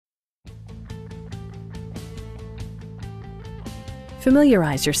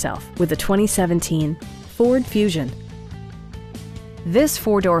Familiarize yourself with the 2017 Ford Fusion. This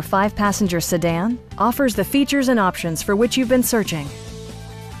four-door, five-passenger sedan offers the features and options for which you've been searching.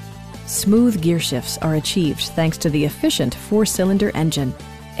 Smooth gear shifts are achieved thanks to the efficient four-cylinder engine.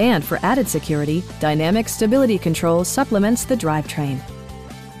 And for added security, dynamic stability control supplements the drivetrain.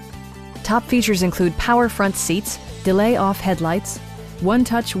 Top features include power front seats, delay-off headlights,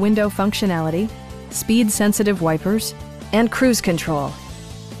 one-touch window functionality, speed-sensitive wipers, and cruise control.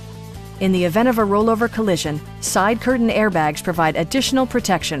 In the event of a rollover collision, side curtain airbags provide additional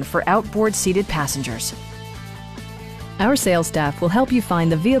protection for outboard seated passengers. Our sales staff will help you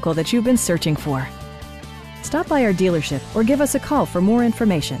find the vehicle that you've been searching for. Stop by our dealership or give us a call for more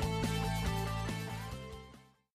information.